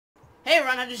Hey,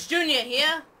 Runhunters Jr.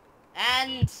 here,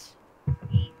 and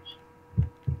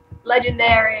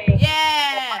Legendary.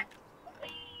 yeah,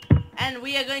 and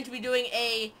we are going to be doing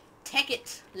a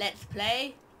Tekkit Let's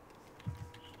Play,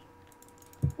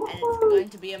 and it's going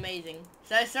to be amazing.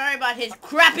 So sorry about his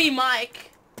crappy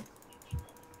mic.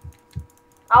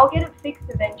 I'll get it fixed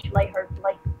eventually,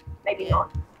 hopefully. Maybe Yeah.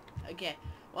 not. Okay,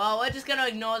 well, we're just gonna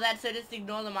ignore that, so just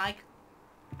ignore the mic.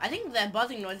 I think the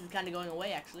buzzing noise is kind of going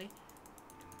away, actually.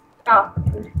 Oh,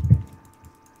 good.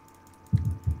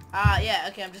 Yeah,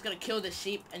 okay, I'm just gonna kill this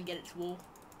sheep and get its wool.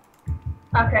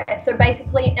 Okay, so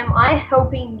basically, am I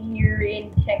helping you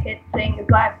in Tekkit, seeing as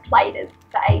I've played it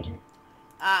for ages?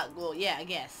 Well, yeah, I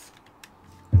guess.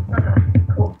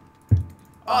 Cool.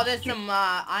 Oh, there's some,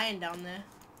 iron down there.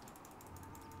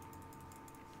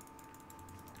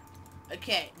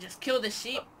 Okay, just kill the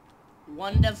sheep.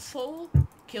 Wonderful.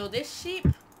 Kill this sheep.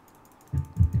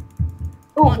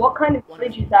 Oh, what kind of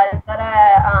village is that? Is that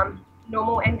a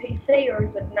normal NPC or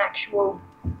is it an actual?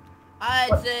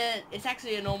 It's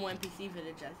actually a normal NPC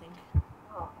village, I think.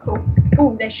 Oh, cool.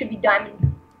 Oh, there should be diamonds.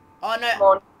 Oh no, Come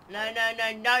on.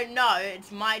 no!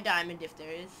 It's my diamond if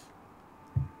there is.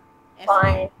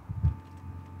 Fine.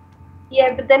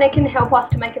 Yeah, but then it can help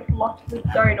us to make a philosopher's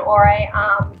stone or a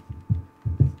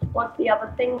what's the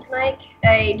other thing to make?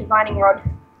 A divining rod.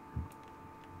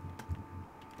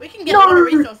 We can get a lot of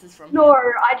resources from No,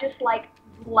 here. I just like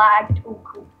lagged. Oh,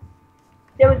 cool.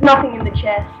 There was nothing in the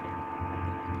chest.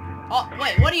 Oh,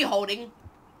 wait, what are you holding?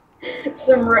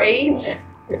 Some reeds.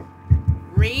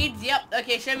 Reeds? Yep.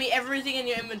 Okay, show me everything in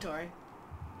your inventory.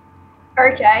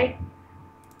 Okay.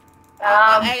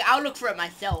 I'll look for it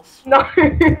myself. No.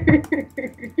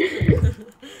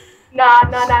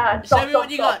 Nah. Show me what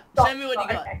you got. Show me what you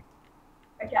got.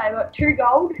 Okay, I got 2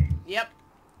 gold. Yep.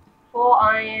 4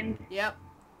 iron. Yep.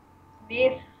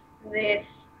 This, and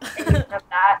you can have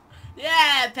that.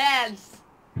 Yeah, pants.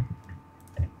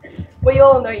 We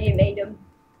all know you need them.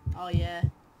 Oh yeah.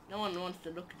 No one wants to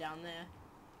look down there.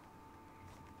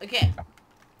 Okay.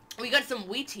 We got some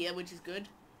wheat here, which is good.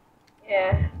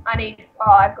 Yeah, I need. Oh,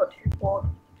 I've got 2 boards.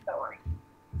 Don't worry.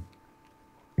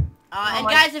 And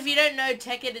guys, if you don't know,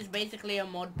 Tekkit is basically a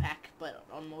mod pack, but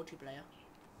on multiplayer.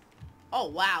 Oh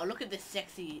wow, look at this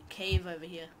sexy cave over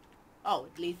here. Oh,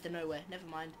 it leads to nowhere. Never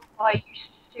mind. Are you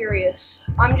serious?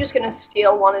 I'm just gonna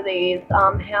steal one of these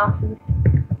houses.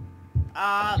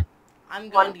 I'm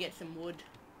going to get some wood.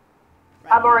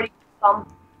 Right I've already got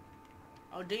some.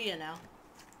 Oh, do you now?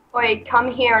 Wait,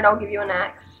 come here and I'll give you an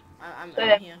axe. I'm So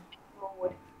here. more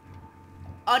wood.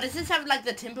 Oh, does this have like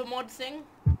the timber mod thing?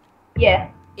 Yeah.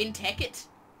 In Tekkit?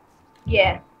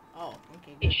 Yeah. Oh,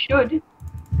 okay. It Good. should.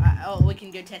 Oh, we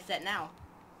can go test that now.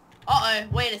 Uh-oh,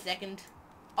 wait a second.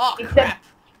 Oh, Except- crap.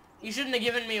 You shouldn't have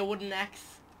given me a wooden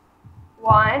axe.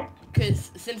 Why?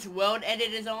 Because since World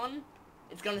Edit is on,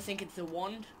 it's gonna think it's a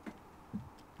wand.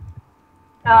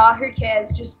 Who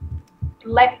cares? Just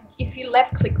if you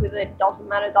left click with it, doesn't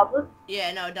matter, does it?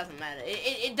 Yeah, no, it doesn't matter.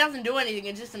 It doesn't do anything,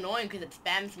 it's just annoying because it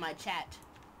spams my chat.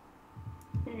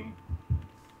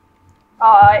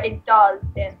 It does,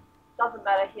 then. Doesn't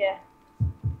matter here.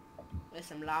 There's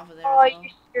some lava there Oh, as are well. you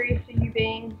serious? Are you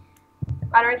being...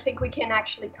 I don't think we can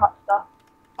actually cut stuff.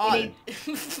 Oh,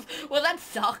 well that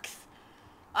sucks.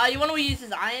 You want to use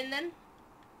this iron then?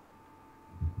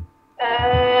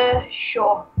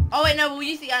 Sure. Oh wait, no, we'll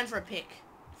use the iron for a pick.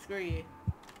 Screw you.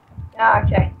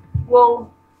 Okay.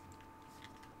 Well...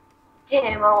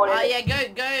 Damn, I wanted Yeah,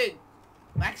 go.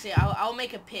 Actually, I'll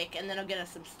make a pick and then I'll get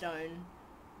us some stone.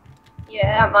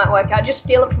 Yeah, that might work. I'll just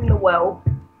steal it from the well.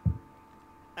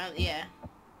 Yeah.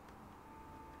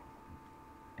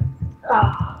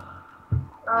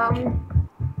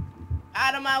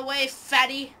 Out of my way,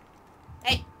 fatty.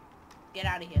 Hey, get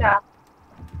out of here. Yeah.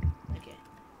 Okay.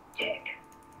 Dick.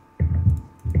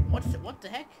 What the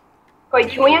heck? Wait,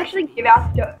 can we actually give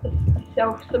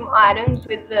ourselves some items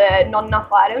with not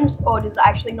enough items, or does it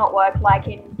actually not work like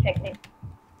in Tekkit?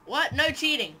 What? No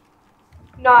cheating.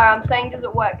 No, I'm saying does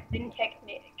it work? 'Cause in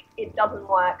Tekkit, it doesn't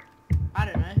work. I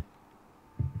don't know.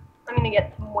 I'm gonna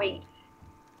get some wheat.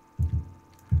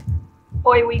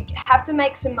 Boy, we have to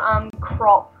make some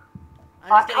crop. I'm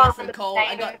just getting us some remember coal.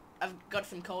 the name I've got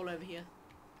some coal over here.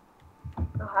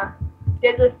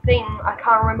 There's a thing, I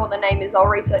can't remember what the name is, I'll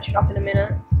research it up in a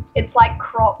minute. It's like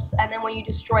crops, and then when you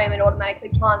destroy them, it automatically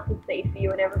plants the seed for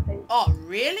you and everything. Oh,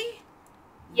 really?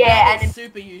 Yeah, that and is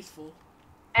super useful.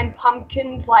 And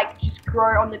pumpkins, like, just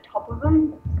grow on the top of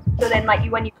them. So then, like,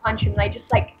 when you punch them, they just,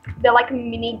 like, they're like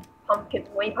mini pumpkins.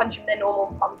 When you punch them, they're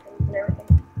normal pumpkins and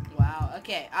everything. Wow,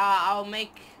 okay. I'll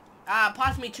make...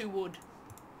 pass me 2 wood.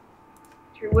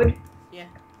 2 wood? Yeah.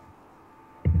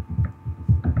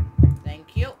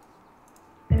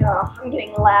 Oh, I'm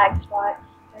getting lag spikes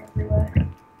everywhere.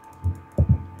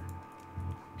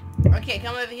 Okay,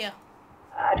 come over here.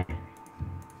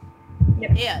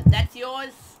 Yep. Here, that's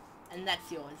yours, and that's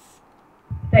yours.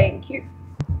 Thank you.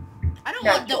 I don't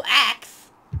No, want the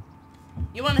axe.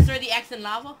 You want to throw the axe in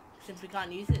lava? Since we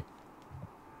can't use it.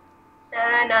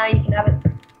 Nah, you can have it.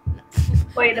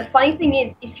 Wait, the funny thing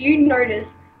is, if you notice,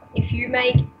 if you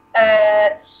make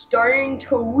stone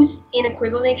tools in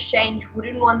equivalent exchange,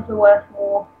 wooden ones are worth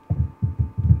more.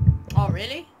 Oh,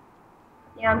 really?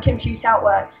 Yeah, I'm confused how it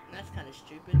works. That's kind of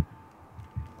stupid.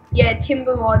 Yeah,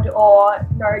 timber mod or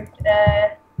no,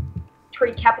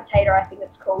 tree capitator, I think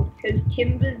it's called, because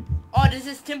timbers. Oh, does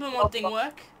this timber mod thing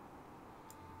work?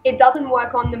 It doesn't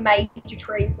work on the major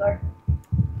trees though.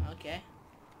 Okay.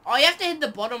 Oh, you have to hit the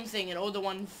bottom thing, and all the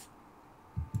ones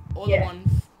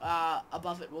Yeah.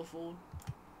 above it will fall.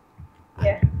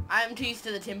 Yeah. I'm too used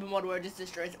to the timber mod where it just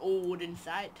destroys all wood in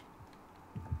sight.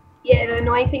 Yeah, the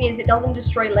annoying thing is it doesn't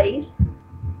destroy leaves.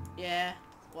 Yeah.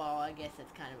 Well, I guess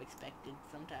that's kind of expected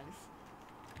sometimes.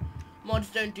 Mods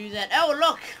don't do that. Oh,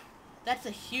 look! That's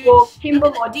a huge... Well, timber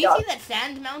mod do you does. see that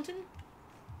sand mountain?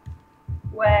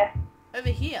 Where? Over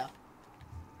here.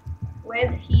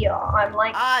 Where's here? I'm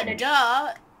like...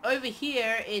 Duh! Over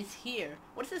here is here.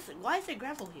 What's this? Why is there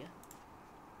gravel here?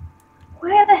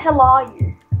 Where the hell are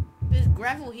you? There's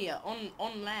gravel here,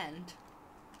 on land.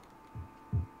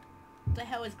 What the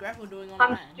hell is gravel doing on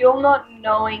land? I'm still not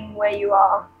knowing where you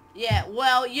are. Yeah,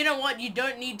 well, you know what? You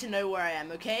don't need to know where I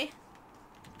am, okay?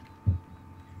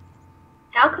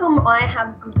 How come I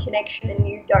have good connection and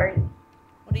you don't?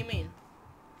 What do you mean?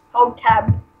 Hold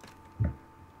tab.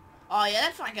 Oh, yeah,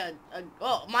 that's like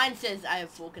oh, mine says I have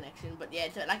full connection, but yeah,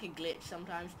 it's like a glitch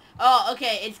sometimes. Oh,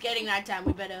 okay, it's getting nighttime.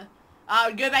 We better,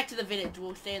 go back to the village.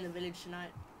 We'll stay in the village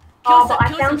tonight. Kill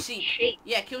some sheep.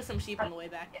 Yeah, kill some sheep on the way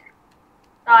back.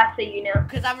 Oh, I see you now.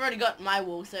 Because I've already got my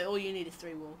wool, so all you need is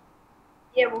 3 wool.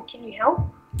 Yeah, well, can you help?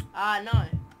 No.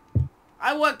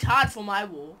 I worked hard for my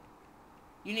wool.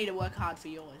 You need to work hard for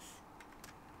yours.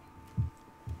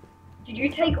 Did you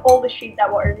take all the sheep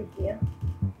that were over here?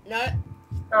 No.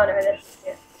 Oh, no, that's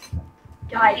it.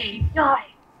 Die, sheep, die!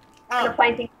 Oh. And the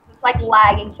funny thing is, it's like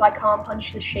lagging, so I can't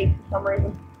punch the sheep for some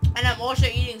reason. And I'm also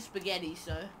eating spaghetti,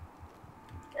 so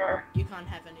Nah. you can't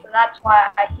have any. So that's why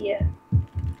I hear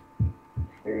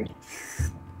food.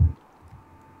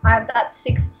 I have that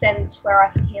sixth sense where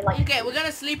I can hear like... Okay, we're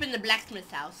gonna sleep in the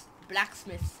blacksmith's house.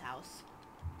 Blacksmith's house.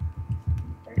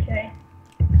 Okay.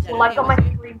 Well, Well, I've got my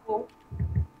 3 wool.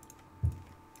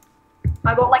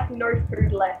 I got like no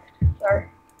food left, so...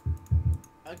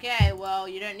 Okay, well,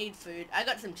 you don't need food. I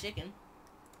got some chicken.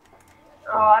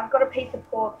 Oh, I've got a piece of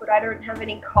pork, but I don't have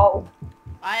any coal.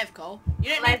 I have coal.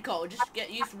 You don't need coal, just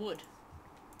use wood.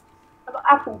 I've got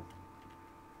apple.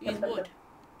 Use wood.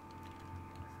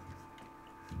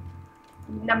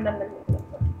 Num num num num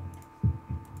num.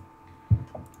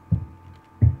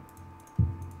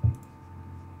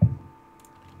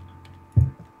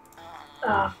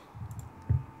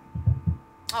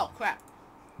 Oh, crap.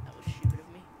 That was stupid of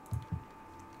me.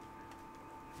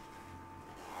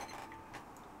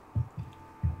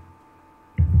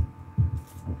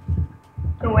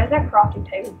 So where's that crafting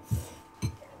table?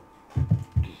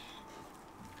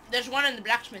 There's one in the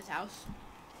blacksmith's house.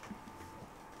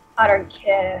 I don't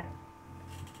care.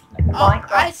 Oh,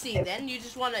 I see then. You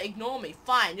just want to ignore me.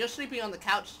 Fine, you're sleeping on the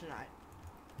couch tonight.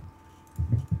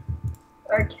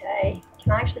 Okay.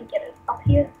 Can I actually get it up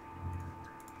here?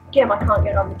 Damn, I can't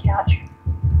get it on the couch.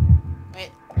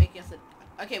 Wait, make us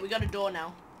a... Okay, we got a door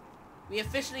now. We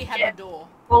officially have a door.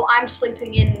 Well, I'm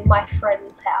sleeping in my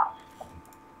friend's house.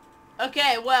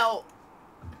 Okay, well...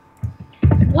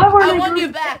 What I want you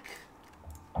back!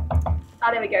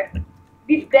 Oh, there we go.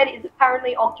 This bed is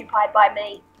apparently occupied by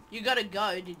me. You gotta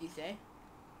go, did you say?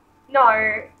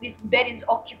 No, this bed is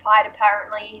occupied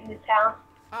apparently in this house.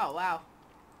 Oh, wow.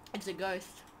 It's a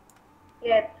ghost.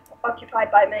 Yeah, it's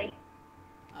occupied by me.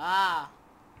 Ah.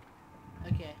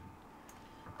 Okay.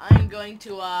 I'm going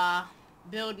to,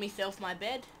 build myself my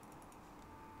bed.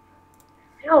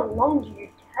 How long do you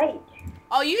take?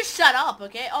 Oh, you shut up,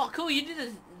 okay? Oh, cool, you do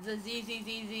the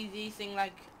Z thing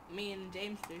like me and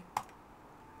James do.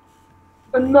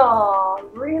 No,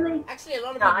 really? Actually, a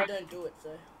lot of people don't do it,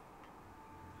 so.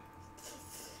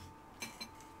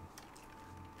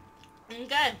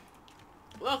 Okay.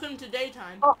 Welcome to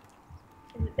daytime. Oh,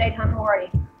 is it daytime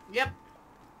already? Yep.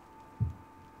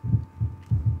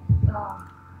 Oh.